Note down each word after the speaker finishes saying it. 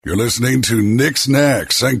You're listening to Nick's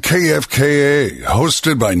Knacks on KFKA,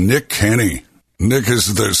 hosted by Nick Kenny. Nick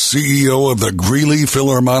is the CEO of the Greeley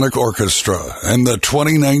Philharmonic Orchestra and the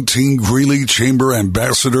 2019 Greeley Chamber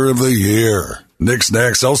Ambassador of the Year. Nick's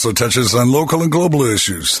Knacks also touches on local and global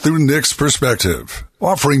issues through Nick's perspective,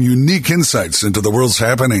 offering unique insights into the world's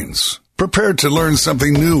happenings. Prepare to learn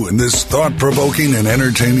something new in this thought-provoking and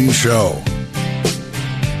entertaining show.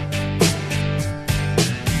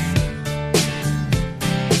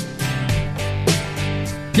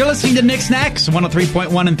 You're listening to Nick's Knacks, 103.1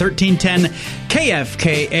 and 1310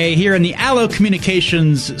 KFKA here in the Allo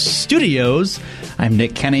Communications studios. I'm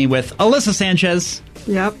Nick Kenny with Alyssa Sanchez.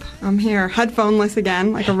 Yep, I'm here. Headphoneless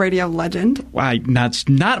again, like a radio legend. Why, that's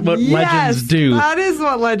not what legends do. That is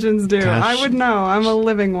what legends do. Gosh. I would know. I'm a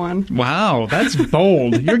living one. Wow, that's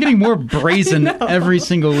bold. You're getting more brazen every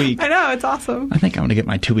single week. I know, it's awesome. I think I'm going to get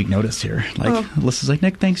my 2-week notice here. Like, Alyssa's like,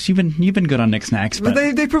 Nick, thanks. You've been good on Nick's Knacks. But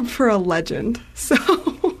they prefer a legend, so...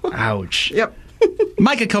 Ouch. Yep.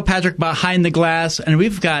 Micah Kilpatrick behind the glass, and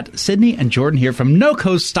we've got Sydney and Jordan here from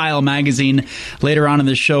NoCo Style Magazine. Later on in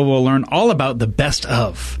the show, we'll learn all about the best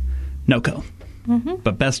of NoCo,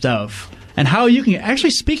 but best of. And how you can, actually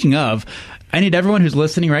speaking of, I need everyone who's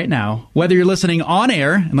listening right now, whether you're listening on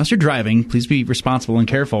air, unless you're driving, please be responsible and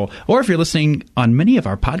careful, or if you're listening on many of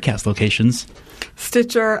our podcast locations.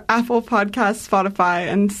 Stitcher, Apple Podcasts,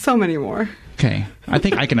 Spotify, and so many more. Okay. I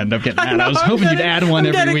think I can end up getting that. I was hoping you'd add one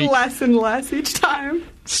every week. I'm getting less and less each time.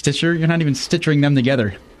 Stitcher? You're not even stitchering them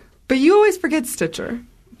together. But you always forget Stitcher.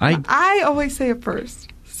 I always say it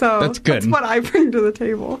first. So that's good. That's what I bring to the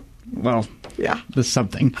table. Well, yeah, there's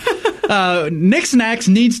something. Nick's Knacks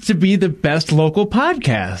needs to be the best local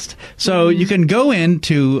podcast. So you can go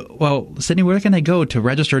into, well, Sydney, where can they go to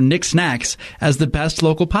register Nick's Knacks as the best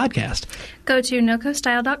local podcast? Go to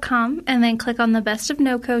NoCoStyle.com and then click on the Best of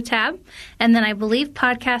NoCo tab. And then I believe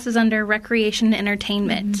podcast is under Recreation and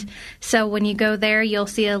Entertainment. So when you go there, you'll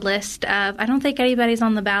see a list of, I don't think anybody's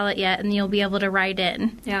on the ballot yet, and you'll be able to write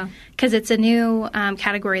in. Yeah. Because it's a new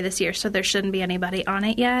category this year, so there shouldn't be anybody on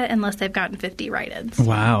it yet unless they've gotten 50 write-ins.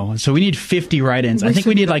 Wow. So we need 50 write-ins. I think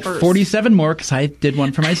we need like 47 more because I did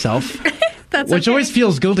one for myself. Which always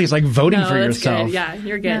feels guilty. It's like voting for yourself. Good. Yeah,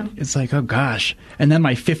 you're good. No. It's like, oh, gosh. And then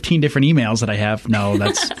my 15 different emails that I have. No,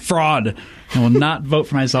 that's fraud. I will not vote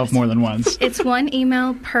for myself more than once. It's one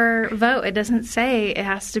email per vote. It doesn't say it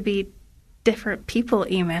has to be different people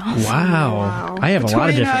emails. Wow. I have a lot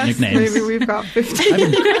of different nicknames. Maybe we've got 50.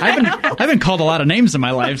 I've been called a lot of names in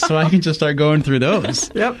my life, so I can just start going through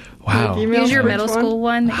those. Yep. Wow. Use your middle school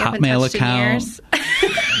one that you haven't Hotmail touched account. in years.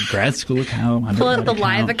 Grad school account. Pull up the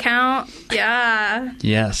live account. Yeah.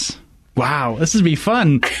 Yes. Wow. This is be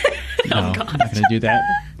fun. No, I'm not going to do that.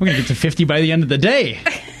 We're going to get to 50 by the end of the day.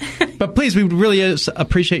 But please, we would really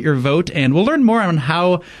appreciate your vote, and we'll learn more on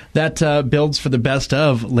how that builds for the best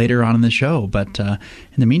of later on in the show. But in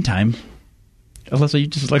the meantime, Alyssa, you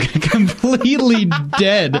just look completely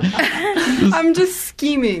dead. I'm just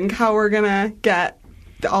scheming how we're going to get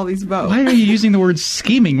all these votes. Why are you using the word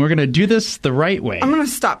scheming? We're going to do this the right way. I'm going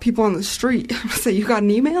to stop people on the street. I'm going to say, you got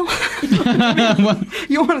an email?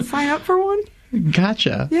 You want to sign up for one?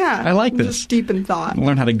 Gotcha. Yeah. I like this. Just deep in thought.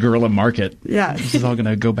 Learn how to guerrilla market. Yeah. This is all going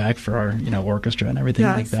to go back for our, orchestra and everything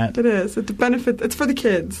like that. It is. It's a benefit. It's for the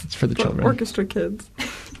kids. It's for the children. Orchestra kids.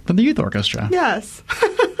 For the youth orchestra. Yes.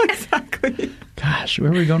 Exactly. Gosh,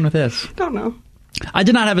 where are we going with this? Don't know. I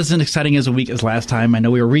did not have as exciting as a week as last time. I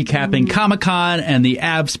know we were recapping Comic-Con and the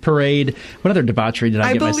Abs Parade. What other debauchery did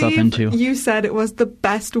I get myself into? You said it was the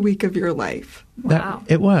best week of your life. Wow.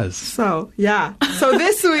 It was. So, yeah. So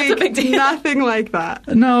this week, nothing like that.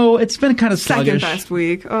 No, it's been kind of sluggish. Second best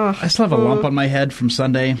week. Ugh. I still have a lump on my head from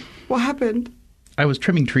Sunday. What happened? I was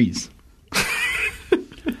trimming trees.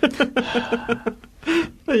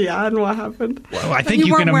 Yeah, and what happened? Well, I think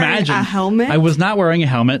you can imagine. A helmet? I was not wearing a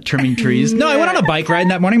helmet, trimming trees. No, I went on a bike ride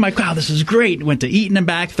that morning. I'm like, wow, this is great. Went to Eaton and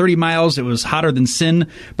back, 30 miles. It was hotter than sin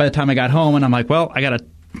by the time I got home. And I'm like, well, I got to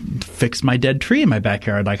fix my dead tree in my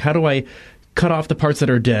backyard. Like, how do I cut off the parts that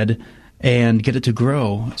are dead and get it to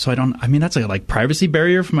grow? So that's a privacy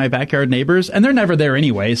barrier for my backyard neighbors. And they're never there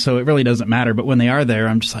anyway, so it really doesn't matter. But when they are there,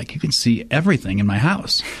 I'm just like, you can see everything in my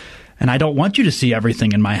house. And I don't want you to see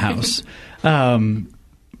everything in my house.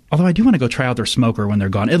 Although I do want to go try out their smoker when they're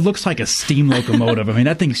gone. It looks like a steam locomotive. I mean,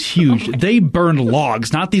 that thing's huge. They burn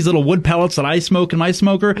logs, not these little wood pellets that I smoke in my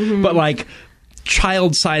smoker, but like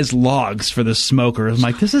child-sized logs for the smoker. I'm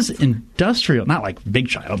like, this is industrial. Not like big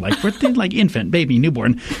child, like infant, baby,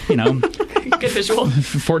 newborn, Good visual.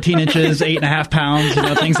 14 inches, 8.5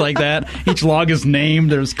 pounds, things like that. Each log is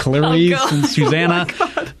named. There's Clarice and Susanna.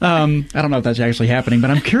 I don't know if that's actually happening, but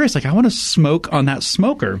I'm curious. I want to smoke on that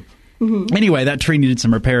smoker. Mm-hmm. Anyway, that tree needed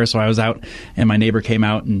some repair, so I was out, and my neighbor came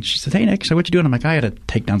out, and she said, "Hey, Nick, so what you doing?" I'm like, "I got to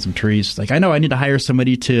take down some trees." She's like, "I know, I need to hire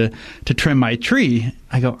somebody to trim my tree."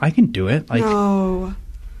 I go, "I can do it." No.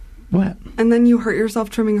 What? And then you hurt yourself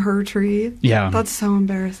trimming her tree? Yeah. That's so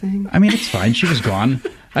embarrassing. I mean, it's fine. She was gone.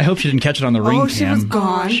 I hope she didn't catch it on the ring cam. She was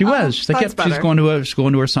gone? She was. She's like, That's she's going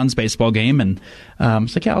to her son's baseball game, and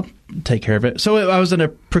it's like, yeah, I'll take care of it. So I was in a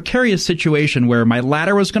precarious situation where my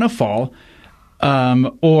ladder was going to fall,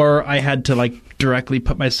 or I had to directly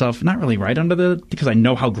put myself not really right under because I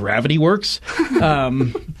know how gravity works,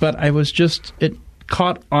 but I was it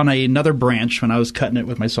caught on another branch when I was cutting it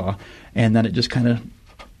with my saw, and then it just kind of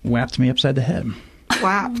whapped me upside the head.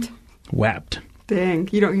 Whapped. Dang,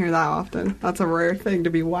 you don't hear that often. That's a rare thing to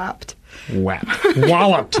be whapped.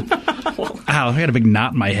 Walloped. Ow, I got a big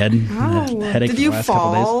knot in my head. Headache Did you the last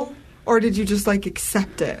couple fall, or did you just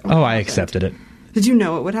accept it? Oh, I accepted it. Did you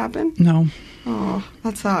know it would happen? No. Oh,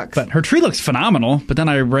 that sucks. But her tree looks phenomenal, but then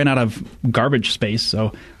I ran out of garbage space,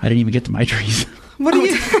 so I didn't even get to my trees. What do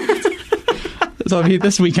you... So it'll be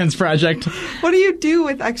this weekend's project. What do you do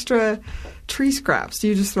with extra tree scraps? Do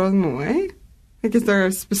you just throw them away? Is there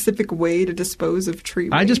a specific way to dispose of tree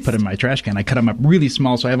waste? I just put them in my trash can. I cut them up really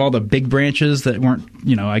small, so I have all the big branches that weren't,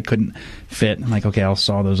 I couldn't fit. I'm like, okay, I'll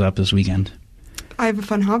saw those up this weekend. I have a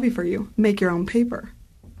fun hobby for you. Make your own paper.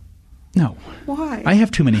 No. Why? I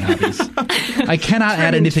have too many hobbies. I cannot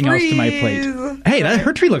add anything else to my plate. Hey,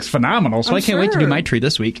 her tree looks phenomenal, so I can't wait to do my tree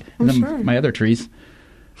this week. And then my other trees.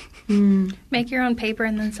 Make your own paper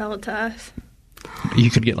and then sell it to us. You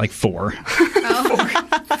could get 4.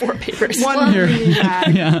 Four papers. One here.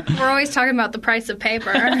 Yeah. We're always talking about the price of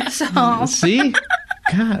paper, so... See?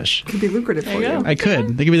 Gosh. Could be lucrative for you. I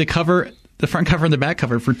could. They could be the front cover and the back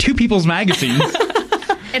cover for 2 people's magazines.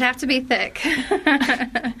 It'd have to be thick.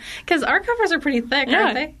 Because our covers are pretty thick,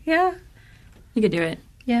 aren't they? Yeah. You could do it.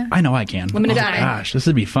 Yeah. I know I can. Limited oh, time. Gosh, this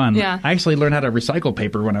would be fun. Yeah. I actually learned how to recycle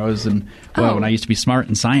paper when I was when I used to be smart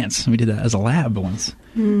in science. We did that as a lab once.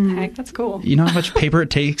 Heck, that's cool. You know how much paper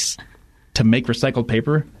it takes to make recycled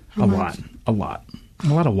paper? A lot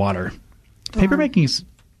of water. Paper making is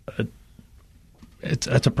it's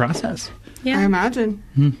a process. Yeah. I imagine.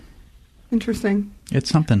 Interesting. It's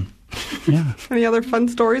something. Yeah. Any other fun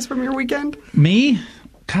stories from your weekend? Me?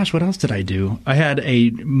 Gosh, what else did I do? I had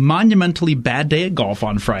a monumentally bad day at golf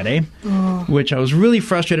on Friday, which I was really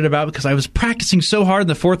frustrated about because I was practicing so hard on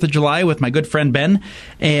the 4th of July with my good friend Ben.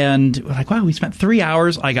 And wow, we spent 3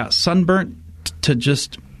 hours. I got sunburnt to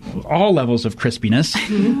just all levels of crispiness.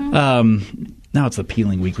 Now it's the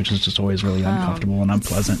peeling week, which is just always really uncomfortable and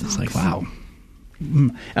unpleasant. It's wow.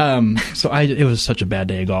 So it was such a bad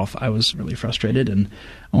day of golf. I was really frustrated and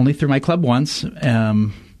only threw my club once.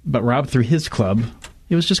 But Rob threw his club.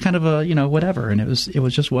 It was just kind of a, whatever. And it was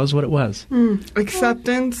what it was.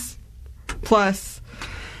 Acceptance plus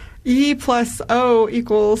E plus O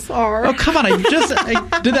equals R. Oh, come on. I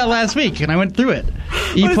did that last week and I went through it.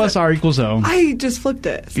 E plus R equals O. I just flipped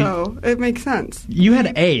it, so it makes sense. You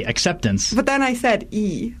had A, acceptance. But then I said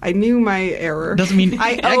E. I knew my error. Doesn't mean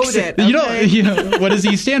I owed it. Okay? You know, what does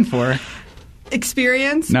E stand for?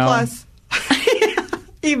 Experience plus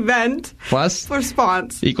event plus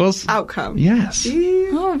response equals outcome. Yes.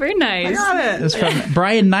 Oh, very nice. I got it. It's from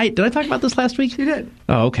Brian Knight. Did I talk about this last week? You did.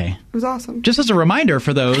 Oh, okay. It was awesome. Just as a reminder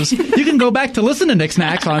for those, you can go back to listen to Nick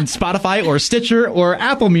Snacks on Spotify or Stitcher or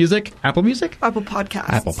Apple Music. Apple Music? Apple Podcasts.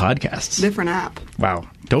 Apple Podcasts. Different app. Wow.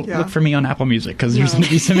 Don't look for me on Apple Music because there's going to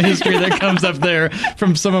be some history that comes up there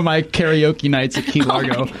from some of my karaoke nights at Key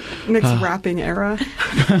Largo. Nick's rapping era.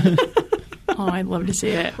 Oh, I'd love to see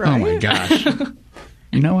it. Right? Oh, my gosh.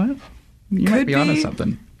 You know what? You might be onto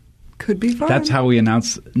something. Could be fun. That's how we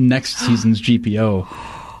announce next season's GPO.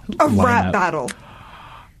 A rap battle.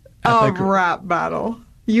 A rap battle.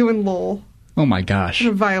 You and Lowell. Oh my gosh. And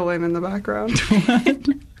a violin in the background. What?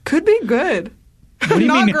 Could be good. What do you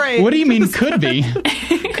Not mean? great. What do you mean could be?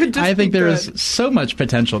 Could just I think be there good. is so much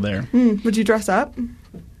potential there. Would you dress up?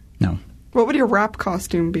 No. What would your rap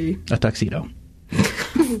costume be? A tuxedo.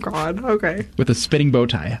 Oh, God. Okay. With a spitting bow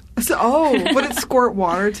tie. So, would it squirt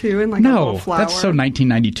water, too, in a little flower? That's so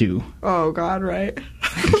 1992. Oh, God, right.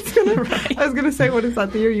 I was gonna say, what is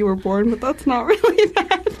that, the year you were born? But that's not really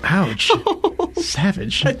that. Ouch.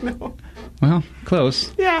 Savage. I know. Well,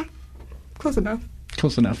 close. Yeah. Close enough.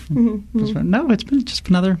 Close enough. No, it's been just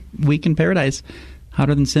another week in paradise.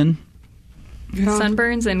 Hotter than sin.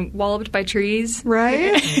 sunburns and walloped by trees.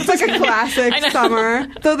 Right? It's like a classic summer.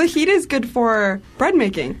 Though the heat is good for bread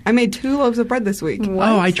making. I made 2 loaves of bread this week. What?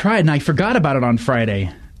 Oh, I tried, and I forgot about it on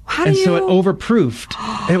Friday. How do and so you- it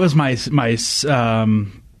overproofed. It was my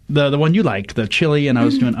the one you liked, the chili, and I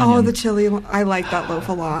was doing onion. Oh, the chili. I like that loaf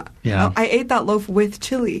a lot. Yeah. I ate that loaf with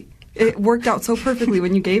chili. It worked out so perfectly.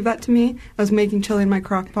 When you gave that to me, I was making chili in my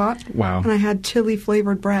crock pot. Wow. And I had chili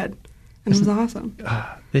flavored bread. And it was awesome.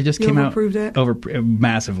 They just You came out overproved it?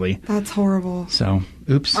 massively. That's horrible. So,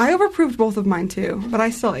 oops. I overproved both of mine too, but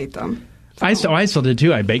I still ate them. I still did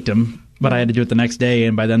too. I baked them, but I had to do it the next day,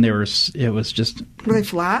 and by then it was just, Were they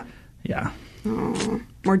flat? yeah, Oh,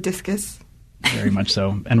 more discus. very much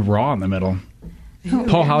so, and raw in the middle.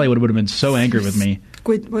 Paul Hollywood would have been so angry with me.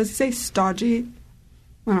 What does he say? Stodgy?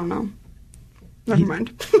 I don't know. Never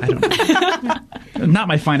mind. I don't know. Not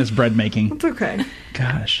my finest bread making. It's okay.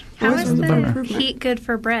 Gosh. How Always is was a the improvement. heat good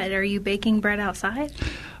for bread? Are you baking bread outside?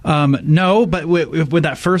 No, but when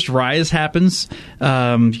that first rise happens,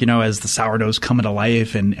 as the sourdough's coming to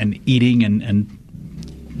life and eating and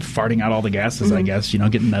farting out all the gases, I guess,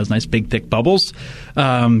 getting those nice big thick bubbles.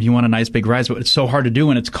 You want a nice big rise, but it's so hard to do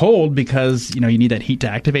when it's cold because, you need that heat to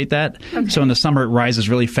activate that. Okay. So in the summer it rises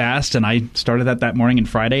really fast, and I started that morning and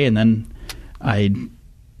Friday, and then I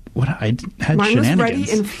had Mine was shenanigans.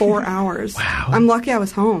 ready in 4 hours. Wow. I'm lucky I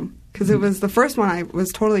was home because it was the first one. I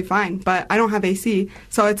was totally fine, but I don't have AC,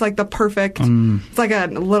 so it's like the perfect. It's like a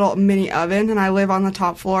little mini oven, and I live on the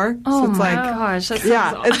top floor. Oh so it's my like, gosh, that sounds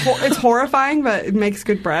yeah, awesome. it's horrifying, but it makes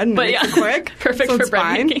good bread and But it makes yeah, it quick. perfect so for it's bread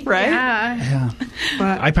fine, making. right? Yeah. Yeah.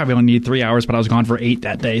 But I probably only need 3 hours, but I was gone for 8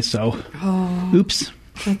 that day, so oops.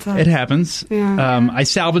 that's It happens. Yeah. I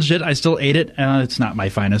salvaged it. I still ate it. It's not my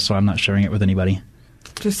finest, so I'm not sharing it with anybody.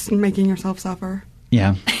 just making yourself suffer,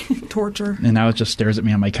 Yeah. torture. And now it just stares at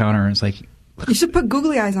me on my counter, and it's like, You should put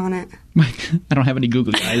googly eyes on it. I don't have any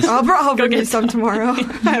googly eyes. I'll bring you get some tomorrow.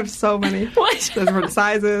 I have so many. What? Different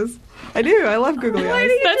sizes. I do. I love googly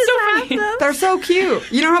eyes. That's so funny. They're so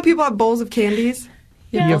cute. You know how people have bowls of candies?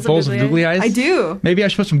 You have bowls of googly eyes? I do. Maybe I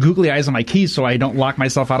should put some googly eyes on my keys so I don't lock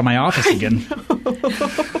myself out of my office again.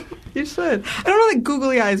 You should. I don't know that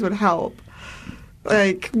googly eyes would help.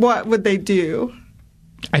 Like, what would they do?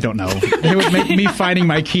 I don't know. It would make me finding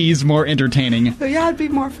my keys more entertaining. So yeah, it'd be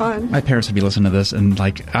more fun. My parents would be listening to this, and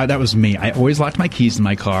that was me. I always locked my keys in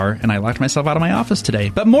my car, and I locked myself out of my office today.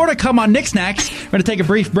 But more to come on Nick Snacks. We're going to take a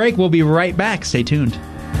brief break. We'll be right back. Stay tuned.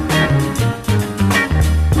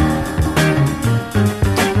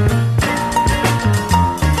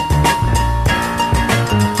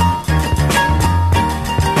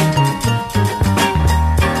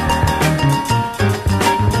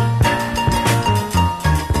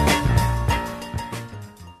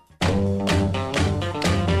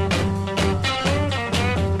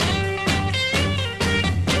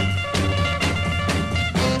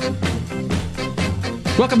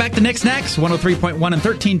 Welcome back to Nick Snacks, 103.1 and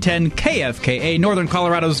 1310 KFKA, Northern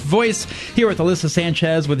Colorado's voice, here with Alyssa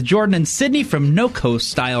Sanchez, with Jordan and Sydney from NoCo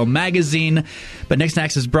Style Magazine. But Nick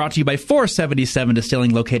Snacks is brought to you by 477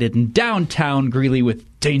 Distilling, located in downtown Greeley, with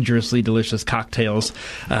dangerously delicious cocktails.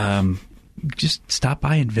 Just stop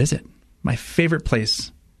by and visit. My favorite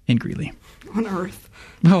place in Greeley. On Earth.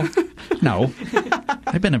 Oh, no.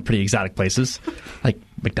 I've been in pretty exotic places, like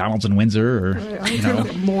McDonald's in Windsor or,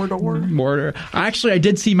 Mordor. Actually, I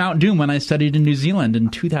did see Mount Doom when I studied in New Zealand in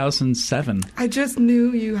 2007. I just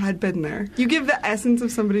knew you had been there. You give the essence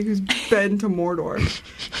of somebody who's been to Mordor.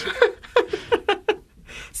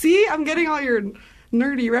 See, I'm getting all your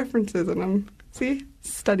nerdy references, and I'm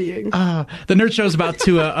studying. The Nerd Show is about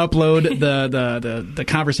to upload the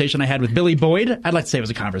conversation I had with Billy Boyd. I'd like to say it was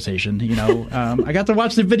a conversation. I got to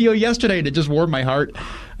watch the video yesterday, and it just warmed my heart.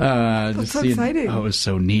 That's so exciting. Oh, it was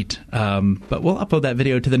so neat. But we'll upload that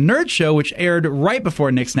video to the Nerd Show, which aired right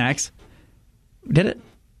before Nick Snacks. Did it?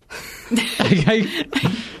 I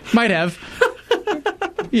might have.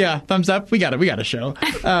 Yeah, thumbs up. We got it. We got a show.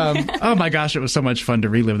 Oh my gosh, it was so much fun to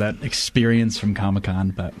relive that experience from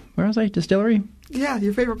Comic-Con. But where was I? Distillery? Yeah,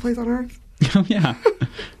 your favorite place on Earth? Oh, yeah.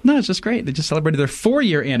 No, it's just great. They just celebrated their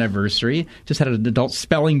 4-year anniversary. Just had an adult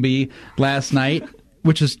spelling bee last night,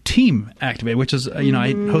 which is team activated, which is, I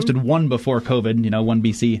hosted one before COVID, one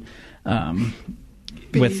BC. But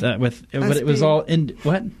it was all in,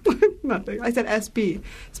 what? Nothing. I said SB,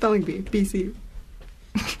 spelling bee, BC.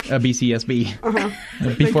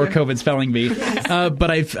 BCSB, before COVID spelling bee.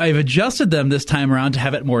 But I've adjusted them this time around to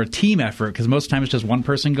have it more a team effort, because most times it's just one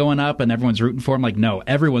person going up and everyone's rooting for them. Like, no,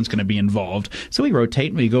 everyone's going to be involved. So we rotate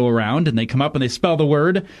and we go around and they come up and they spell the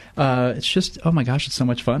word. It's just, oh my gosh, it's so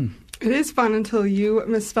much fun. It is fun until you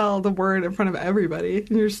misspell the word in front of everybody,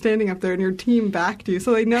 and you're standing up there, and your team backed you,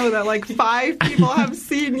 so they know that like 5 people have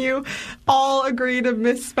seen you all agree to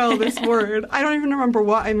misspell this word. I don't even remember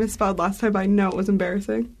what I misspelled last time, but I know it was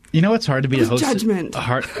embarrassing. You know what's hard to be a host? Judgment.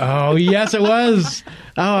 Oh, yes, it was.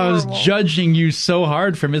 Oh, I was judging you so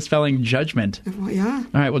hard for misspelling judgment. Well, yeah.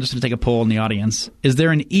 All right, we'll just take a poll in the audience. Is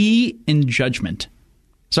there an E in judgment?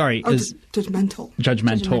 Sorry, is judgmental.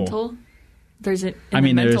 Judgmental. There's it. I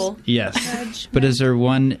mean, there's mental. yes, but is there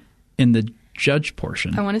one in the judge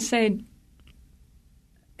portion? I want to say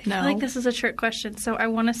no. I feel like this is a trick question, so I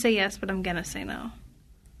want to say yes, but I'm gonna say no.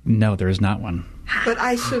 No, there is not one. But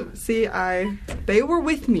I should see. They were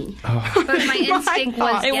with me. Oh. But my instinct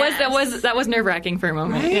was It yes. that was nerve wracking for a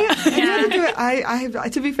moment. Right? Yeah. I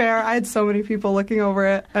to be fair, I had so many people looking over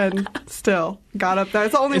it, and still got up there.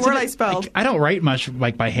 It's the only word I spelled. I don't write much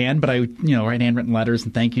like by hand, but I write handwritten letters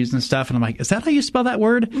and thank yous and stuff. And I'm like, is that how you spell that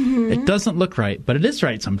word? Mm-hmm. It doesn't look right, but it is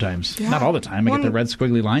right sometimes. Yeah. Not all the time. I get the red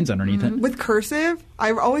squiggly lines underneath it. With cursive,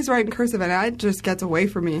 I always write in cursive, and it just gets away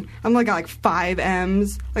from me. I'm like 5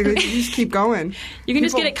 M's. Like you just keep going. You can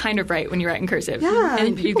just get it kind of right when you write in cursive. Yeah,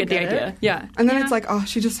 and you get the idea. It. Yeah, and then it's like, oh,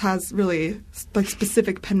 she just has really like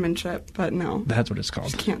specific penmanship, but no, that's what it's called.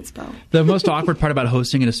 She can't spell. The most awkward part about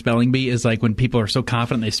hosting in a spelling bee is like when people are so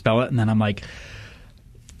confident they spell it, and then I'm like,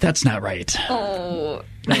 that's not right. Oh,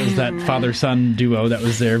 that was that father-son duo that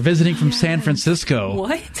was there visiting from San Francisco.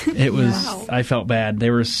 What? It was. Wow. I felt bad. They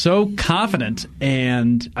were so confident,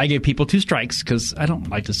 and I gave people 2 strikes because I don't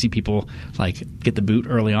like to see people like get the boot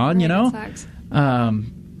early on. Right, you know. That sucks.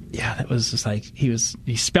 Yeah, that was just like he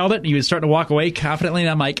spelled it and he was starting to walk away confidently, and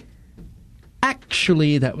I'm like,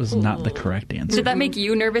 actually, that was not the correct answer. Did that make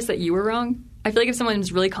you nervous that you were wrong? I feel like if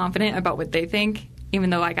someone's really confident about what they think, even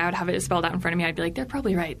though like I would have it spelled out in front of me, I'd be like, they're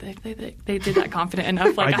probably right. They did that confident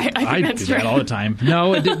enough. Like I think that's do true. that all the time.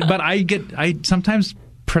 No, but I sometimes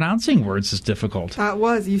pronouncing words is difficult.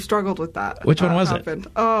 You struggled with that. Which one was happened.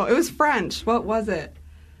 It? Oh, it was French. What was it?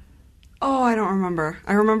 Oh, I don't remember.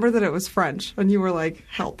 I remember that it was French, and you were like,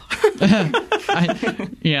 help.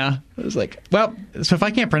 Yeah. It was like, well, so if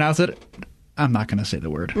I can't pronounce it, I'm not going to say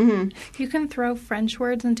the word. Mm-hmm. You can throw French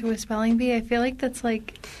words into a spelling bee. I feel like that's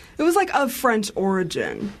like... It was like of French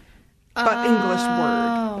origin, but English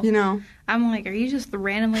word, you know? I'm like, are you just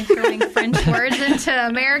randomly throwing French words into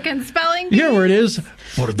American spelling bees? Your word is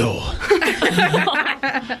Bordeaux.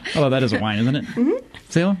 Although that is a wine, isn't it? Mm-hmm.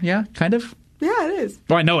 So, yeah, kind of. Yeah, it is.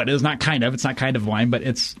 Well, I know it is not kind of. It's not kind of wine, but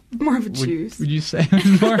it's... More of a juice. Would you say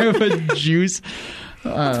more of a juice?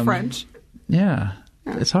 It's French. Yeah.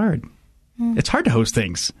 It's hard. It's hard to host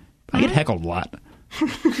things. I get heckled a lot.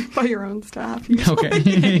 By your own staff. Okay.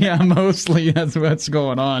 Yeah, mostly that's what's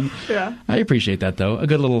going on. Yeah. I appreciate that, though. A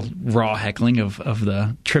good little raw heckling of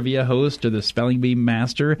the trivia host or the spelling bee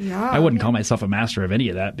master. Yeah. I wouldn't call myself a master of any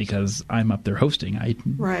of that because I'm up there hosting.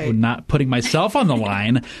 Right. I'm not putting myself on the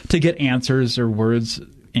line to get answers or words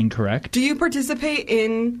incorrect. Do you participate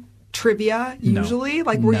in trivia usually? No,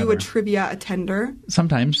 like, were never. you a trivia attender?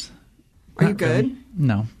 Sometimes. Are you good? Really.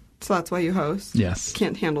 No. So that's why you host? Yes.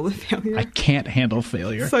 Can't handle the failure? I can't handle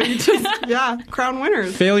failure. So you just, crown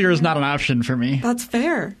winners. Failure is not an option for me. That's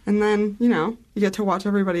fair. And then, you get to watch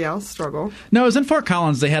everybody else struggle. No, it was in Fort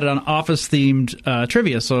Collins. They had an office-themed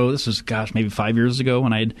trivia. So this was, maybe 5 years ago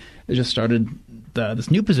when I just started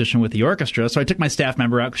this new position with the orchestra. So I took my staff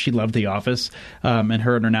member out because she loved The Office, and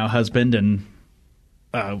her and her now husband and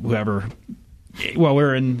whoever. Well, we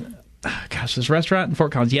were in... this restaurant in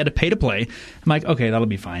Fort Collins, you had to pay to play. I'm like, okay, that'll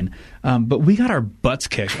be fine. But we got our butts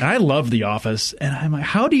kicked. And I love The Office. And I'm like,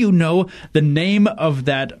 how do you know the name of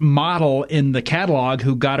that model in the catalog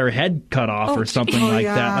who got her head cut off or something like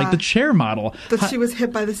that? Like the chair model. That she was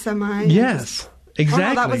hit by the semi. Yes, exactly. Oh,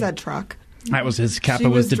 no, that was Ed Truck. That was his Kappa She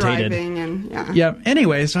was detated. Driving and, yeah.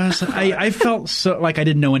 Anyway, so I felt so like I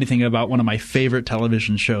didn't know anything about one of my favorite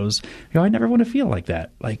television shows. I never want to feel like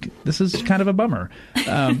that. Like this is kind of a bummer.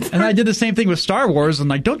 And I did the same thing with Star Wars. And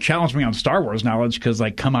like, don't challenge me on Star Wars knowledge because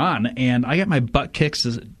like, come on. And I got my butt kicked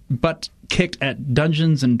at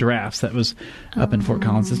Dungeons and Drafts. That was up in Fort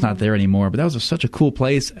Collins. It's not there anymore. But that was such a cool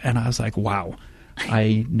place. And I was like, wow,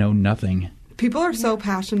 I know nothing. People are so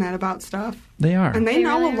passionate about stuff. They are. And they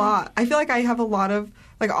know a lot. I feel like I have a lot of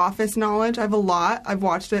like Office knowledge. I have a lot. I've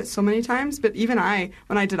watched it so many times. But even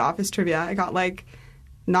when I did Office trivia, I got like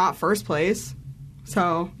not first place.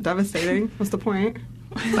 So devastating. What's the point?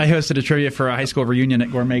 I hosted a trivia for a high school reunion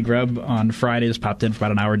at Gourmet Grub on Fridays. Popped in for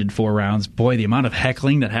about an hour, did 4 rounds. Boy, the amount of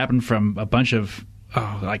heckling that happened from a bunch of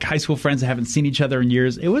like high school friends that haven't seen each other in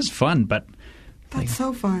years. It was fun, but... That's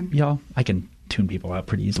so fun. Y'all, I can tune people out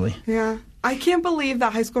pretty easily. Yeah. I can't believe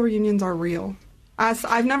that high school reunions are real.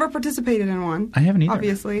 I've never participated in one. I haven't either.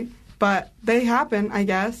 Obviously. But they happen, I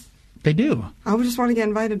guess. They do. I would just want to get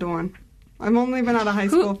invited to one. I've only been out of high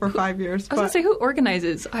school for 5 years. I was going to say, who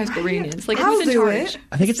organizes high school reunions? Like, I'll who's in do charge? it.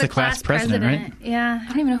 I think it's the class president, right? Yeah. I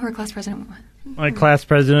don't even know who our class president was. My class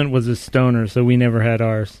president was a stoner, so we never had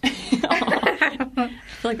ours. I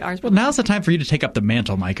feel like ours. Well, now's the time for you to take up the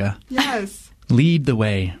mantle, Micah. Yes. Lead the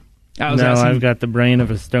way. I've got the brain of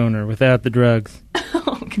a stoner without the drugs.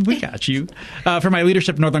 We got you. For my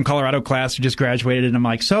Leadership Northern Colorado class, who just graduated, and I'm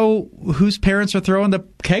like, so whose parents are throwing the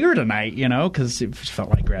kegger tonight, because it felt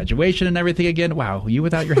like graduation and everything again. Wow, you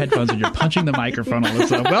without your headphones and you're punching the microphone all this.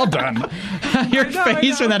 Well done. Your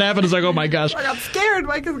face when that happened is like, oh my gosh. I got scared.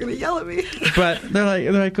 Micah's going to yell at me. But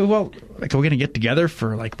they're like, well, like, are we going to get together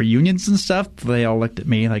for like reunions and stuff? They all looked at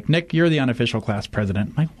me like, Nick, you're the unofficial class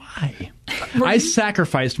president. I'm like, why? I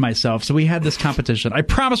sacrificed myself. So we had this competition. I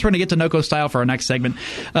promise we're going to get to NoCo Style for our next segment.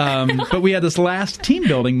 But we had this last team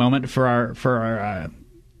building moment for our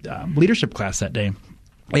leadership class that day.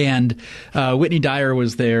 And Whitney Dyer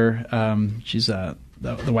was there. She's the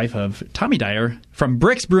wife of Tommy Dyer from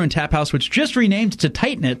Brick's Brew and Tap House, which just renamed to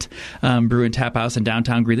Tighten It Brew and Tap House in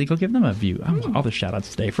downtown Greeley. Go give them a view. All the shout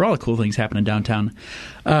outs today for all the cool things happening downtown.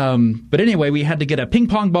 But anyway, we had to get a ping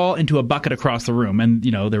pong ball into a bucket across the room, and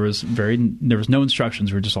there was no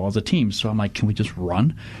instructions. We were just all as a team. So I'm like, can we just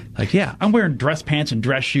run? Like, yeah. I'm wearing dress pants and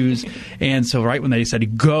dress shoes, and so right when they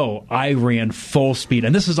said go, I ran full speed,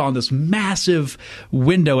 and this is on this massive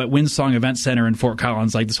window at Windsong Event Center in Fort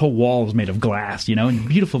Collins. Like, this whole wall is made of glass, and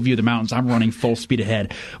beautiful view of the mountains. I'm running full speed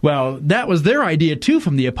ahead. Well, that was their idea too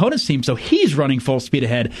from the opponent's team. So he's running full speed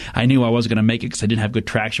ahead. I knew I wasn't going to make it because I didn't have good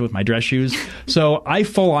traction with my dress shoes. So I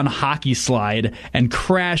full on hockey slide and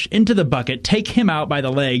crash into the bucket, take him out by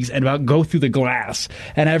the legs, and about go through the glass.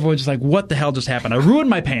 And everyone's just like, what the hell just happened? I ruined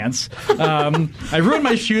my pants. I ruined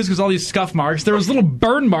my shoes because all these scuff marks. There was little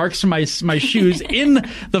burn marks from my shoes in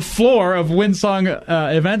the floor of Windsong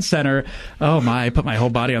Event Center. Oh my, I put my whole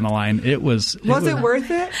body on the line. It was it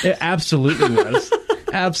worth it? It absolutely was.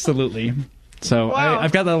 Absolutely. So Wow.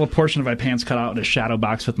 I've got that little portion of my pants cut out in a shadow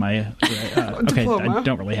box with my okay, Diploma. I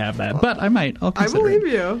don't really have that, but I might. I'll I consider believe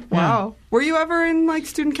it. you. Wow. Were you ever in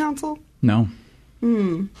student council? No.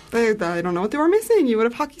 I don't know what they were missing. You would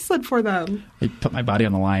have hockey slid for them. I put my body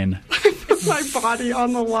on the line. Put my body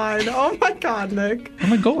on the line. Oh my God, Nick.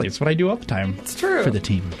 I'm a goalie. It's what I do all the time. It's true. For the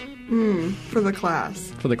team. For the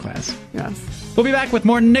class. For the class. Yes. We'll be back with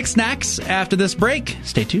more Nick Snacks after this break.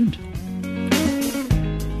 Stay tuned.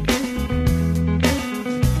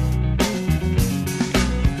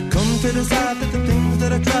 Come to decide that the things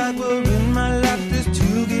that I tried were in my life just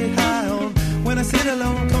to get high on. When I sit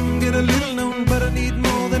alone, come get a little known, but I need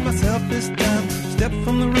more than myself this time. Step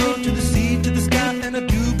from the road to the sea to the sky, and I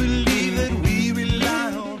do believe that we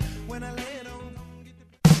rely on. When I lay it on, come get the...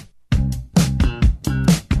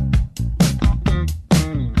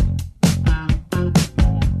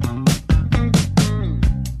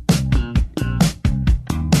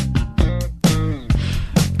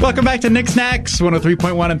 Welcome back to Nick Snacks, 103.1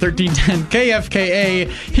 and 1310 KFKA.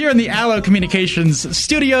 Here in the Allo Communications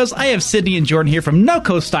studios, I have Sydney and Jordan here from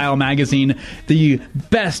NoCo Style Magazine, the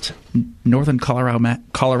best Northern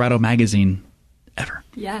Colorado magazine ever.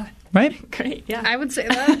 Yeah. Right? Great. Yeah. I would say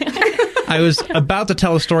that. I was about to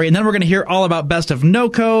tell a story, and then we're going to hear all about Best of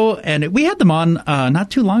NoCo. And we had them on not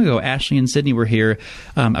too long ago. Ashley and Sydney were here.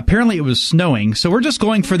 Apparently, it was snowing, so we're just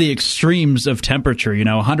going for the extremes of temperature.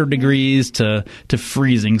 100 degrees to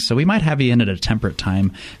freezing. So we might have you in at a temperate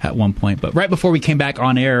time at one point. But right before we came back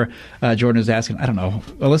on air, Jordan was asking. I don't know.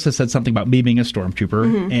 Alyssa said something about me being a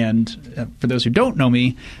stormtrooper, and for those who don't know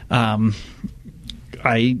me.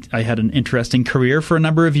 I had an interesting career for a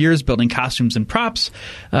number of years building costumes and props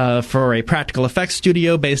for a practical effects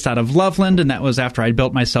studio based out of Loveland, and that was after I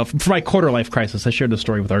built myself for my quarter-life crisis. I shared the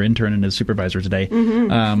story with our intern and his supervisor today.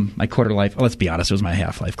 My quarter-life, let's be honest, it was my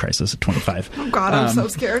half-life crisis at 25. Oh, God, I'm so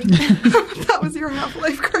scared. That was your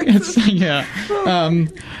half-life crisis. Yeah.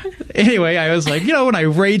 Anyway, I was like, when I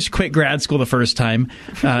rage quit grad school the first time,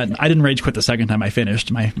 I didn't rage quit the second time I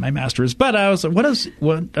finished my master's, but I was like, what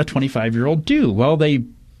a 25-year-old do? Well, they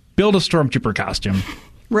build a stormtrooper costume.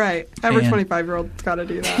 Right. Every 25-year-old's got to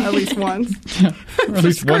do that at least once. Or at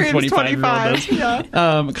least one 25-year-old does.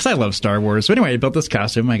 Yeah. Because I love Star Wars. So anyway, I built this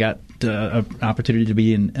costume. I got an opportunity to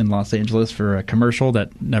be in Los Angeles for a commercial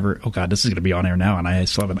that never... Oh, God, this is going to be on air now, and I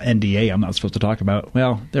still have an NDA I'm not supposed to talk about.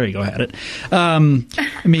 Well, there you go, had it.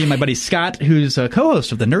 Me and my buddy Scott, who's a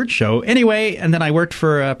co-host of The Nerd Show. Anyway, and then I worked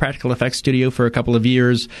for a practical effects studio for a couple of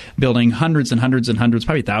years, building hundreds and hundreds and hundreds,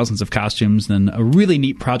 probably thousands of costumes. Then a really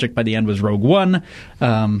neat project by the end was Rogue One.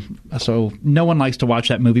 So no one likes to watch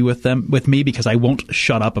that movie with me because I won't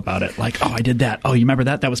shut up about it. Like, oh, I did that. Oh, you remember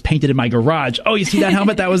that? That was painted in my garage. Oh, you see that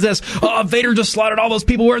helmet? That was this. Oh, Vader just slaughtered all those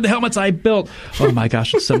people wearing the helmets I built. Oh my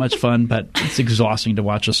gosh, it's so much fun, but it's exhausting to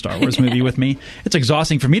watch a Star Wars movie with me. It's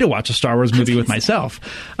exhausting for me to watch a Star Wars movie with myself.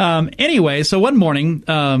 Anyway, so one morning,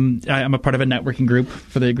 I'm a part of a networking group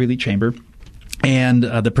for the Greeley Chamber. And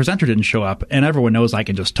the presenter didn't show up, and everyone knows I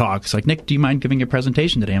can just talk. It's like, Nick, do you mind giving a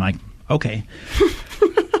presentation today? I'm like, okay.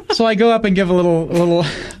 So I go up and give a little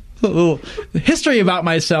history about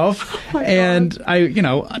myself, and I,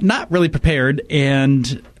 not really prepared,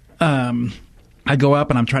 and I go up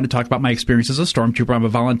and I'm trying to talk about my experience as a stormtrooper. I'm a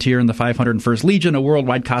volunteer in the 501st Legion, a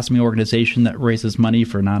worldwide costuming organization that raises money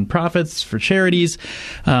for nonprofits, for charities.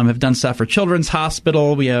 Have done stuff for Children's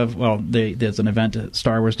Hospital. We have, there's an event at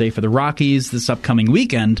Star Wars Day for the Rockies this upcoming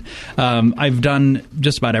weekend. I've done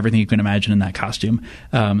just about everything you can imagine in that costume.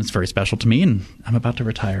 It's very special to me, and I'm about to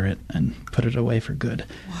retire it and put it away for good.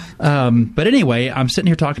 But anyway, I'm sitting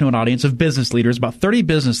here talking to an audience of business leaders, about 30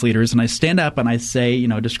 business leaders, and I stand up and I say,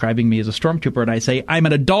 describing me as a stormtrooper, and I say, I'm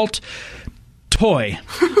an adult toy.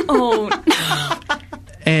 Oh,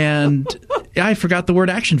 and I forgot the word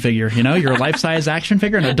action figure. You're a life-size action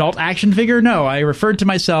figure, an adult action figure? No, I referred to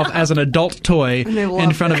myself as an adult toy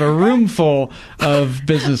in front of a room full of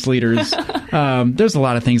business leaders. There's a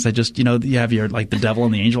lot of things that just, you have your, like, the devil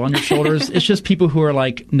and the angel on your shoulders. It's just people who are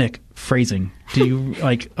like, Nick, phrasing. Do you,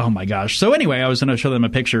 like, oh my gosh. So anyway, I was going to show them a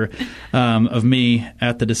picture of me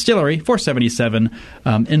at the distillery, 477,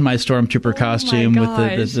 in my stormtrooper costume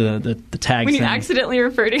with the tag when you thing. accidentally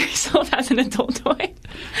refer to yourself as an adult toy.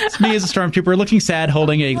 It's me as a stormtrooper looking sad,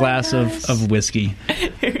 holding a glass of whiskey.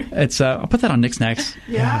 It's I'll put that on Nick's next. Yes.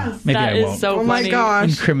 Yeah, maybe That I is won't. so Oh my funny. gosh.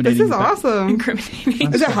 Incriminating, This is but- awesome.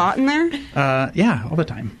 Incriminating. Is it hot in there? Yeah, all the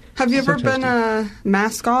time. Have you So ever been toasty. a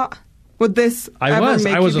mascot? Would this I ever was.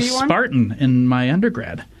 make I was you a be one? Spartan in my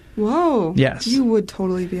undergrad. Whoa. Yes. You would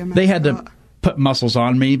totally be a mascot. They had to put muscles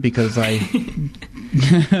on me because I.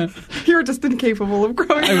 You were just incapable of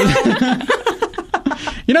growing up.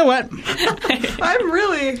 You know what? I'm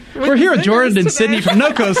really... We're here with Jordan and today. Sydney from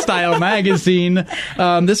NoCo Style Magazine.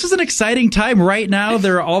 This is an exciting time right now.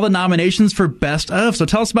 There are all the nominations for Best Of. So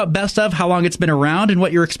tell us about Best Of, how long it's been around, and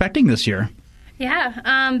what you're expecting this year.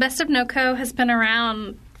 Yeah, Best of NoCo has been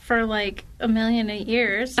around for like a million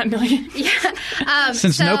years. A million. Yeah.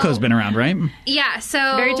 Since NoCo's been around, right? Yeah, so...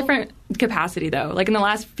 Very different capacity, though. Like, in the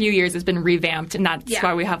last few years, it's been revamped, and that's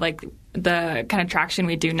why we have, like, the kind of traction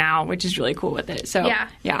we do now, which is really cool with it. So Yeah.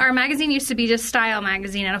 Our magazine used to be just Style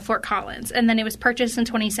Magazine out of Fort Collins, and then it was purchased in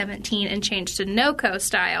 2017 and changed to NoCo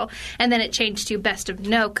Style, and then it changed to Best of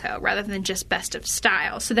NoCo rather than just Best of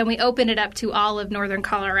Style. So then we opened it up to all of Northern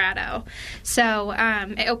Colorado. So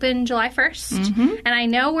it opened July 1st, and I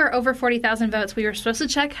know we're over 40,000 votes. We were supposed to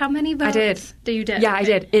check how many votes. I did. You did? Yeah, I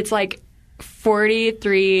did. It's like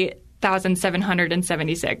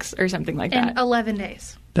 43,776 or something like In that. 11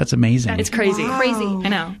 days. That's amazing. It's crazy. Wow. Crazy. I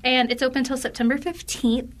know. And it's open until September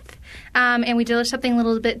 15th. And we did something a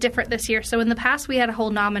little bit different this year. So in the past, we had a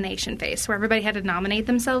whole nomination phase where everybody had to nominate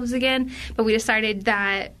themselves again. But we decided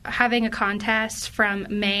that having a contest from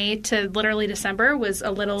May to literally December was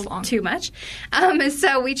a little too much.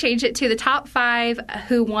 So we changed it to the top 5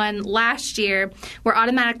 who won last year were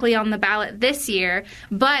automatically on the ballot this year,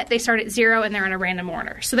 but they start at 0 and they're in a random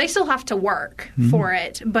order. So they still have to work for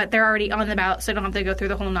it, but they're already on the ballot, so they don't have to go through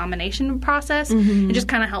the whole nomination process and just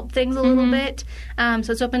kind of help things a little bit.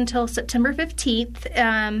 So it's open until September 15th.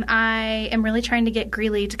 I am really trying to get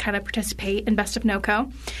Greeley to kind of participate in Best of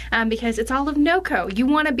NoCo because it's all of NoCo. You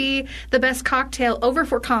want to be the best cocktail over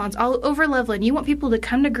Fort Collins, all over Loveland. You want people to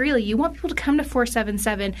come to Greeley. You want people to come to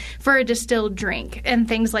 477 for a distilled drink and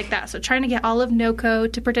things like that. So trying to get all of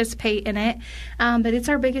NoCo to participate in it. But it's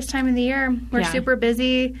our biggest time of the year. We're super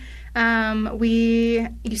busy.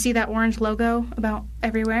 You see that orange logo about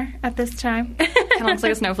everywhere at this time. Kind of looks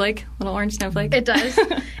like a snowflake, little orange snowflake. It does.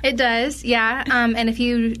 It does, yeah. And if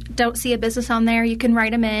you don't see a business on there, you can write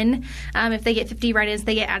them in. If they get 50 write-ins,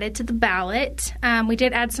 they get added to the ballot. We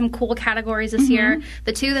did add some cool categories this year.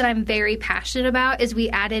 The 2 that I'm very passionate about is we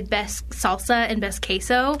added best salsa and best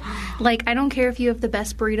queso. Like, I don't care if you have the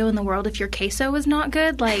best burrito in the world. If your queso is not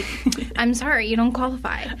good, like, I'm sorry, you don't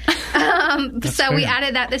qualify. So we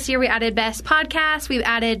added that this year. We added best podcast. We've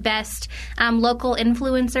added best local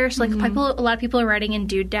influencer. So, like, a lot of people are writing in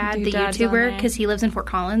Dude Dad, the Dad's YouTuber, because he lives in Fort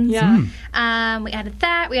Collins. Yeah. We added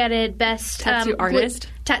that. We added best Tattoo artist.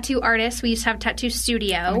 Tattoo artist. We used to have Tattoo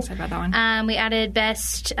Studio. I'm excited about that one. We added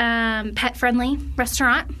best pet-friendly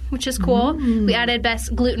restaurant, which is cool. We added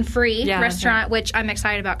best gluten-free restaurant, which I'm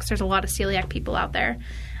excited about because there's a lot of celiac people out there.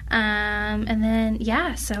 And then,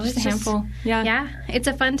 so Just it's a handful. Yeah. It's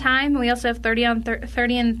a fun time. We also have 30 under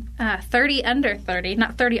 30, not 30 on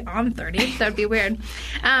 30. That would be weird.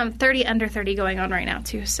 30 under 30 going on right now,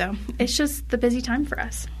 too. So it's just the busy time for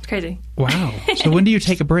us. It's crazy. Wow. So when do you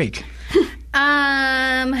take a break?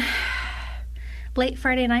 Late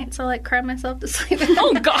Friday night, so I'll cry myself to sleep.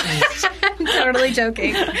 Oh, gosh. I'm totally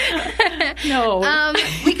joking. No.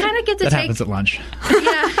 We kind of get to That take... happens at lunch.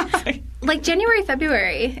 Yeah. Like January,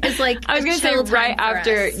 February is like I was going to say right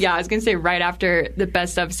after, I was going to say right after the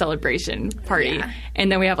Best Of celebration party. Yeah.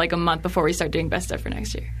 And then we have like a month before we start doing Best Of for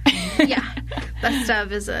next year. Yeah. Best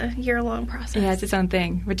Of is a year-long process. Yeah, it's its own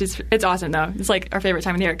thing, it's awesome though. It's like our favorite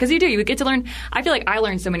time of the year. Because you get to learn, I feel like I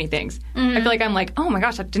learned so many things. I feel like I'm like, oh my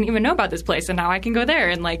gosh, I didn't even know about this place and now I can go there.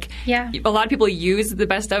 And like, a lot of people use the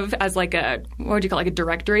Best Of as like a, what would you call it, like a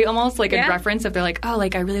directory almost, like a reference if they're like, oh,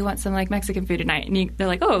 like I really want some like Mexican food tonight. And they're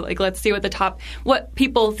like, oh, like let's see what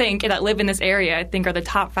people think that live in this area I think are the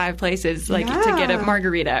top 5 places like to get a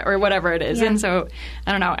margarita or whatever it is. Yeah. And so,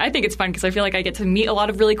 I don't know, I think it's fun because I feel like I get to meet a lot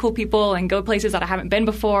of really cool people and go places that I haven't been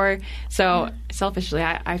before. So selfishly,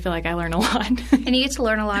 I feel like I learn a lot. And you get to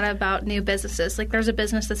learn a lot about new businesses. Like there's a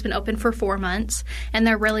business that's been open for 4 months and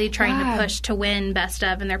they're really trying to push to win Best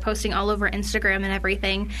Of and they're posting all over Instagram and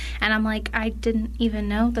everything. And I'm like, I didn't even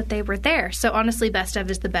know that they were there. So honestly, Best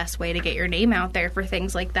Of is the best way to get your name out there for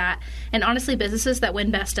things like that. And honestly, businesses that win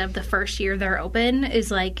Best Of the first year they're open is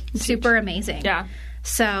like super amazing. Yeah.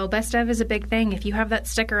 So Best Of is a big thing. If you have that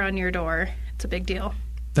sticker on your door, it's a big deal.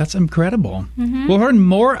 That's incredible. We'll learn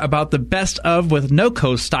more about the Best Of with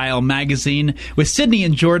NoCo Style Magazine with Sydney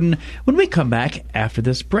and Jordan when we come back after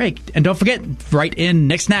this break. And don't forget, write in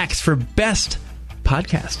Nick Snacks for Best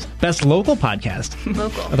Podcast. Best Local Podcast.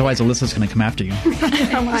 Local. Otherwise, Alyssa's going to come after you.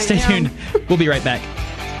 Stay tuned. We'll be right back.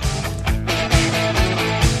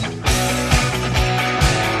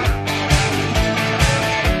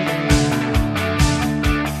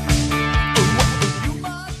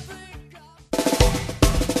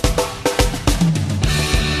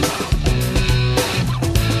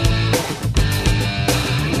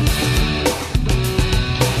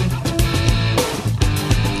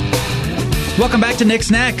 Welcome back to Nick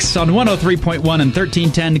Snacks on 103.1 and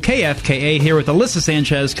 1310 KFKA here with Alyssa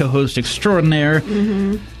Sanchez, co-host extraordinaire,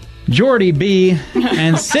 Jordy B,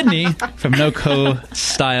 and Sydney from NoCo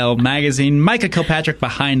Style Magazine. Micah Kilpatrick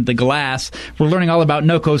behind the glass. We're learning all about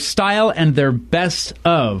NoCo Style and their Best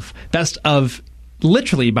Of. Best of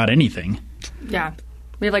literally about anything. Yeah.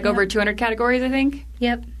 We have like over 200 categories, I think.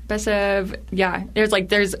 Yep. Best of,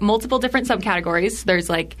 there's multiple different subcategories.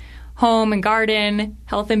 There's like home and garden,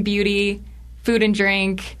 health and beauty, food and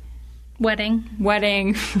drink, wedding,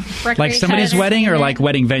 like somebody's wedding or like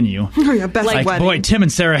wedding venue. Oh yeah, best like wedding. Boy, Tim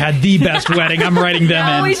and Sarah had the best wedding. I'm writing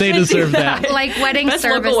them in. They deserve that. Like wedding best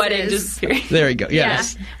services. Local wedding, just there you go.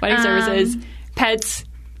 Yes, wedding services, pets,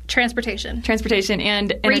 transportation,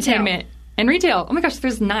 and entertainment and retail. Oh my gosh,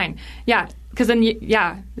 there's 9. Yeah, because then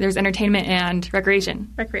there's entertainment and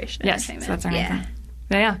recreation. Yes, so that's our 9.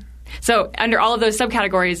 Yeah. So under all of those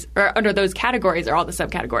subcategories, or under those categories are all the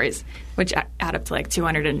subcategories, which add up to like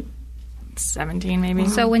 217 maybe.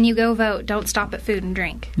 So when you go vote, don't stop at food and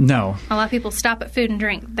drink. No. A lot of people stop at food and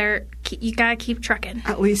drink. You gotta keep trucking.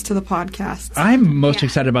 At least to the podcasts. I'm most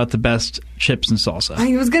excited about the best chips and salsa.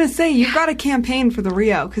 I was going to say, you've got a campaign for the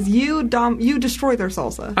Rio, because you destroy their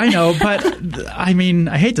salsa. I know, but I mean,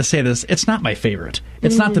 I hate to say this, it's not my favorite.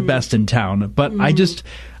 It's not the best in town, but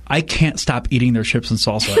I can't stop eating their chips and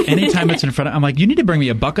salsa. Anytime it's in front of, I'm like, you need to bring me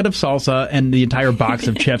a bucket of salsa and the entire box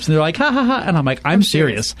of chips. And they're like, ha ha ha. And I'm like, I'm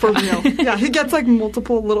serious. For real. Yeah, he gets like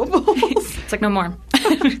multiple little bowls. It's like no more.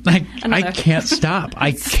 Like, I can't stop.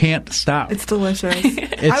 I can't stop. It's delicious.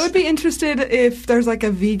 I would be interested if there's like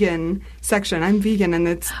a vegan section. I'm vegan, and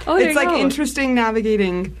it's like interesting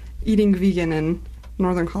navigating eating vegan in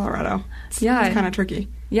northern Colorado. It's kind of tricky.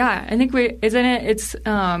 Yeah, I think it's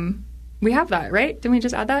we have that, right? Didn't we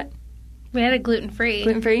just add that? We had a gluten-free.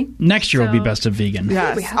 Gluten-free? Next year will be best of vegan.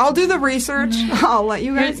 Yes. I'll do the research. I'll let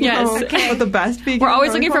you guys know what the best vegan. We're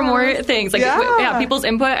always looking for more things. Like, yeah, people's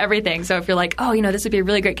input, everything. So if you're like, oh, this would be a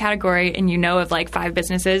really great category, and you know of like 5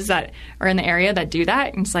 businesses that are in the area that do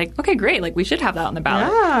that, and it's like, okay, great. Like, we should have that on the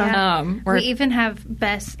ballot. Yeah. We even have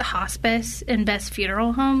best hospice and best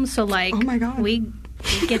funeral homes. So like, oh my God. We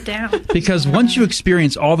get down. Because once you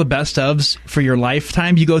experience all the best ofs for your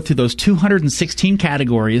lifetime, you go through those 216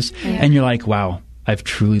 categories, and you're like, wow, I've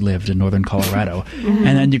truly lived in northern Colorado.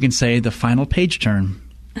 And then you can say the final page turn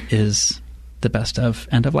is the best of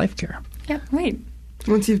end-of-life care. Yep, right.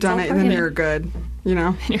 Once you've done it, then you're good. you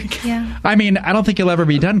know? Yeah. I mean, I don't think you'll ever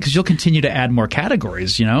be done because you'll continue to add more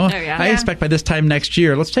categories, you know? Oh, yeah. I expect by this time next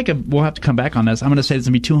year, we'll have to come back on this. I'm going to say there's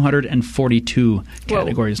going to be 242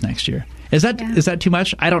 categories next year. Is that too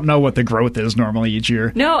much? I don't know what the growth is normally each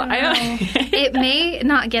year. No, I don't. It may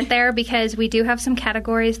not get there because we do have some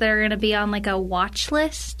categories that are going to be on like a watch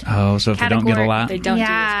list. Oh, so if they don't get a lot? They don't do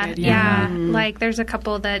as good. Yeah. Like there's a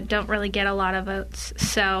couple that don't really get a lot of votes.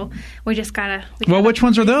 So we just got to... Well, which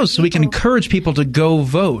ones are those? So we can encourage people to go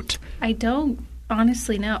vote. I don't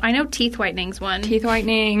honestly know. I know teeth whitening's one. Teeth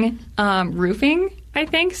whitening, roofing, I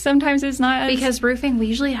think sometimes it's not because roofing, we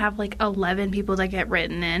usually have like 11 people that get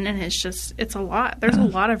written in, and it's a lot. There's a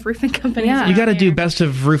lot of roofing companies. Yeah. You got to do best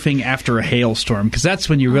of roofing after a hailstorm because that's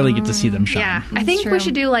when you really get to see them shine. Yeah, I think we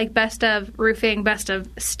should do like best of roofing, best of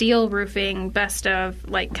steel roofing, best of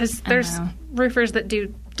like because there's roofers that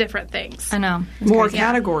do different things. I know. More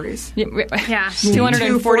categories. Yeah.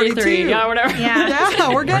 243. Yeah, whatever.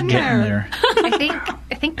 Yeah, we're getting there.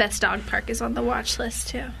 I think best dog park is on the watch list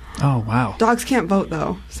too. Oh, wow. Dogs can't vote,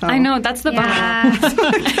 though. So. I know. That's the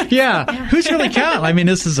bummer. Yeah. Who's really counting? I mean,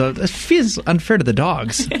 it feels unfair to the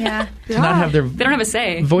dogs. Yeah. To not have their they don't have a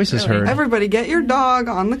say. Voices heard. Everybody get your dog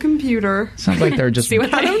on the computer. Sounds like they're just...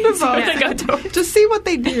 Get them to vote. Just see what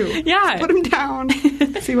they do. Yeah. Put them down.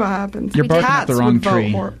 See what happens. You're barking up the wrong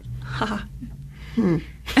tree.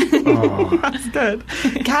 That's good.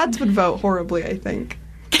 Cats would vote horribly, I think.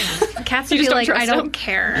 Cats would be like, I don't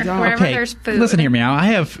care. Yeah. Wherever Okay, there's food. listen here, Meow. I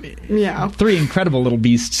have 3 incredible little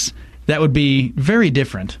beasts that would be very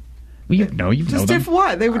different. Well, you know them. Just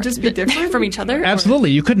what? They would just be different? From each other?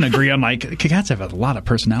 Absolutely. You couldn't agree on, like, cats have a lot of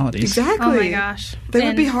personalities. Exactly. Oh, my gosh. They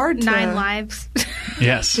would be hard to... 9 lives.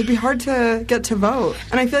 Yes. It'd be hard to get to vote.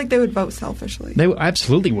 And I feel like they would vote selfishly. They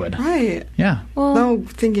absolutely would. Right. Yeah. Well, no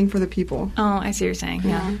thinking for the people. Oh, I see what you're saying.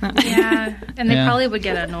 Yeah. Yeah. And they probably would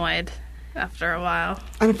get annoyed after a while.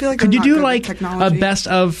 And I feel like could you do, like, technology. a best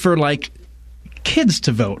of for, like, kids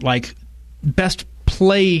to vote? Like, best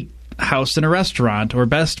playhouse in a restaurant, or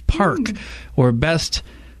best park, or best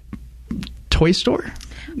toy store?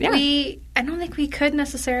 Yeah. I don't think we could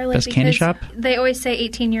necessarily. Best candy shop? They always say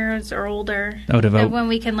 18 years or older. Oh, to vote. And when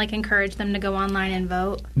we can, like, encourage them to go online and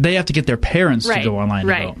vote. They have to get their parents to go online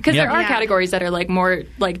and vote. Because there are categories that are, like, more,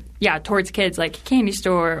 like, towards kids, like candy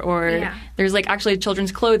store, or there's, like, actually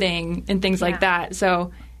children's clothing and things like that.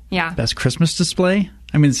 So, yeah. Best Christmas display?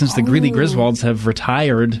 I mean, since the Greeley Griswolds have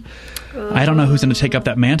retired, I don't know who's going to take up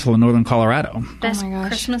that mantle in northern Colorado. Best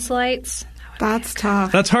Christmas lights. That's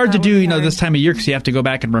tough. That's hard to do, this time of year because you have to go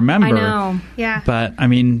back and remember. I know. Yeah. But, I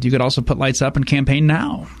mean, you could also put lights up and campaign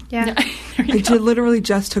now. Yeah. I literally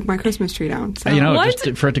just took my Christmas tree down. So.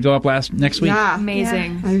 Just for it to go up next week. Yeah.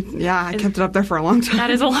 Amazing. I kept it up there for a long time.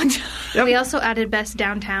 That is a long time. Yep. We also added best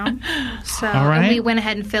downtown. So and we went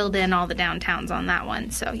ahead and filled in all the downtowns on that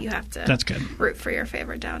one. So you have to That's good. root for your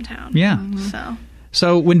favorite downtown. Yeah.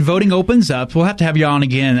 So when voting opens up, we'll have to have you on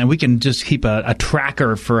again, and we can just keep a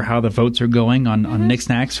tracker for how the votes are going on Nick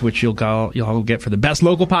Snacks, which you'll all get for the best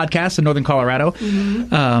local podcast in Northern Colorado.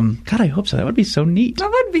 God, I hope so. That would be so neat. That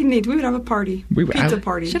would be neat. We would have a party. Pizza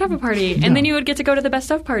party. Should have a party. And then you would get to go to the best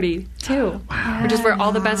of party, too. Wow. Which is where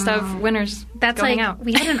all the best of winners going out.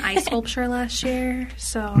 We had an ice sculpture last year,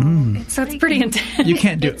 so it's pretty intense. You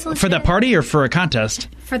can't do it for that party or for a contest?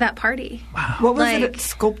 For that party. Wow. What was it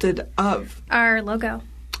sculpted of? Our logo.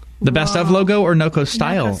 The best of logo or NoCo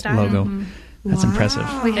Style logo? That's impressive.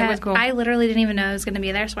 It was cool. I literally didn't even know I was going to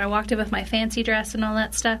be there, so I walked in with my fancy dress and all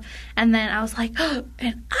that stuff, and then I was like, oh,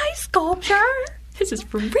 an ice sculpture? This is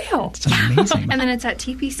for real. It's amazing. And then it's at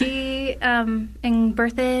TPC in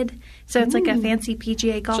Berthoud, so it's like a fancy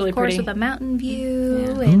PGA golf course pretty. with a mountain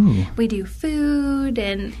view, and we do food,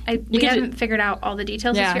 and we haven't figured out all the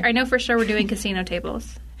details this year. I know for sure we're doing casino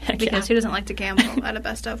tables. Because who doesn't like to gamble at a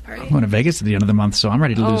best of party? I'm going to Vegas at the end of the month, so I'm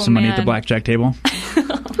ready to lose some money at the blackjack table.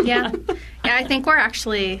 Yeah, I think we're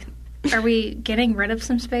actually... Are we getting rid of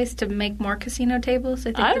some space to make more casino tables?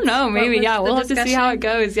 I don't know. Maybe, We'll have to see how it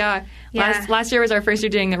goes, Last year was our first year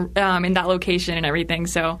doing in that location and everything,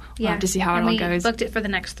 so we'll have to see how it all goes. We booked it for the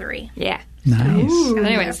next 3. Yeah. Nice.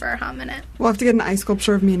 Anyways, for a hot minute. We'll have to get an ice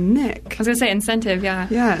sculpture of me and Nick. I was going to say incentive, Yes.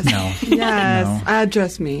 No. Yes. No.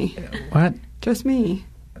 Just me. What? Just me.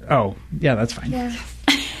 Oh, yeah, that's fine. Yeah.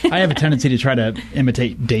 I have a tendency to try to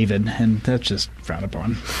imitate David, and that's just frowned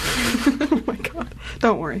upon. Oh my god!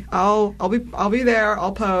 Don't worry, I'll be there.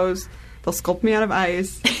 I'll pose. They'll sculpt me out of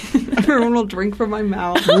ice. Everyone will drink from my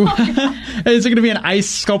mouth. Is it going to be an ice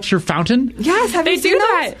sculpture fountain? Yes, have they you seen do those?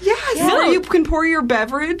 that? Yes, yeah. where you can pour your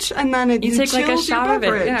beverage and then you take like a shot of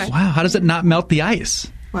it. Yeah. Wow, how does it not melt the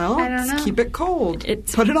ice? Well, I don't know. Keep it cold.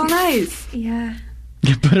 Put it on ice. Yeah.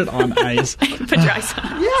 You put it on ice. Put your ice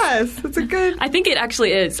on. Yes, it's a good. I think it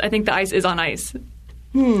actually is. I think the ice is on ice.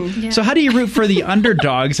 Yeah. So how do you root for the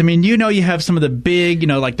underdogs? I mean, you have some of the big,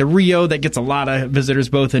 like the Rio that gets a lot of visitors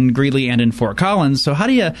both in Greeley and in Fort Collins. So how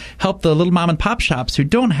do you help the little mom and pop shops who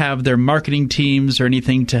don't have their marketing teams or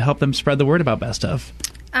anything to help them spread the word about Best Of?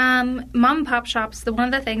 Mom and pop shops, one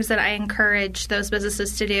of the things that I encourage those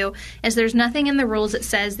businesses to do is there's nothing in the rules that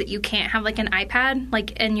says that you can't have like an iPad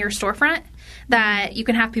like in your storefront, that you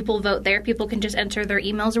can have people vote there. People can just enter their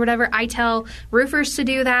emails or whatever. I tell roofers to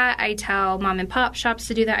do that. I tell mom and pop shops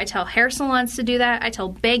to do that. I tell hair salons to do that. I tell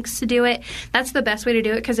banks to do it. That's the best way to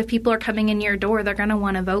do it, because if people are coming in your door, they're going to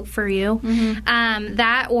want to vote for you.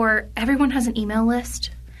 That, or everyone has an email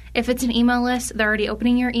list. If it's an email list, they're already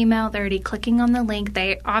opening your email. They're already clicking on the link.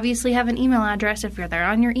 They obviously have an email address if they're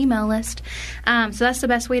on your email list. So that's the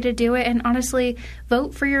best way to do it. And honestly,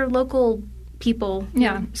 vote for your local people.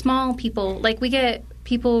 Yeah. Small people. Like, we get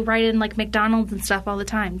people write in like McDonald's and stuff all the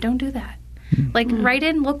time. Don't do that. Like, write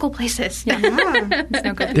in local places. Yeah. It's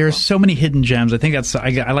no good. There's so many hidden gems. I think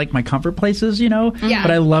I like my comfort places, Yeah.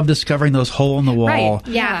 but I love discovering those hole in the wall. Right.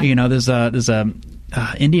 Yeah. There's a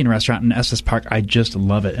Indian restaurant in Estes Park. I just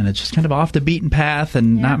love it, and it's just kind of off the beaten path,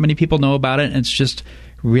 and not many people know about it. And it's just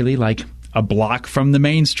really like a block from the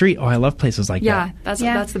main street. Oh, I love places like that.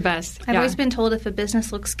 That's the best. I've always been told if a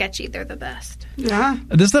business looks sketchy, they're the best. Yeah.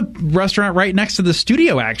 This is the restaurant right next to the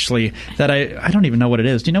studio, actually, that I don't even know what it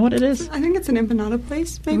is. Do you know what it is? I think it's an empanada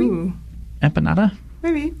place, maybe. Ooh. Empanada?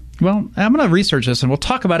 Maybe. Well, I'm going to research this, and we'll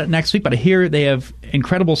talk about it next week, but I hear they have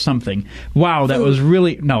incredible something. Wow, that was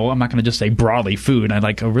really... No, I'm not going to just say broadly food. I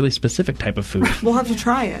like a really specific type of food. We'll have to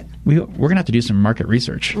try it. We're going to have to do some market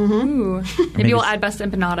research. Ooh. Maybe we'll add best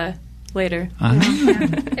empanada later.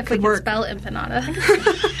 If we can spell empanada.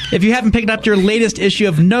 If you haven't picked up your latest issue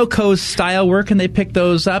of NoCo Style, where can they pick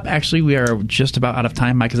those up? Actually, we are just about out of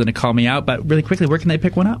time. Mike is going to call me out, but really quickly, where can they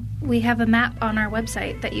pick one up? We have a map on our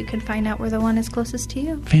website that you can find out where the one is closest to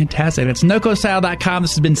you. Fantastic. It's NoCoStyle.com.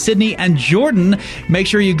 This has been Sydney and Jordan. Make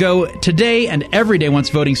sure you go today and every day once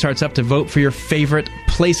voting starts up to vote for your favorite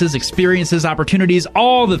places, experiences, opportunities,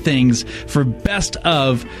 all the things for Best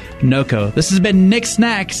of NoCo. This has been Nick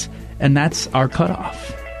Snacks, and that's our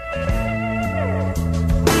cutoff.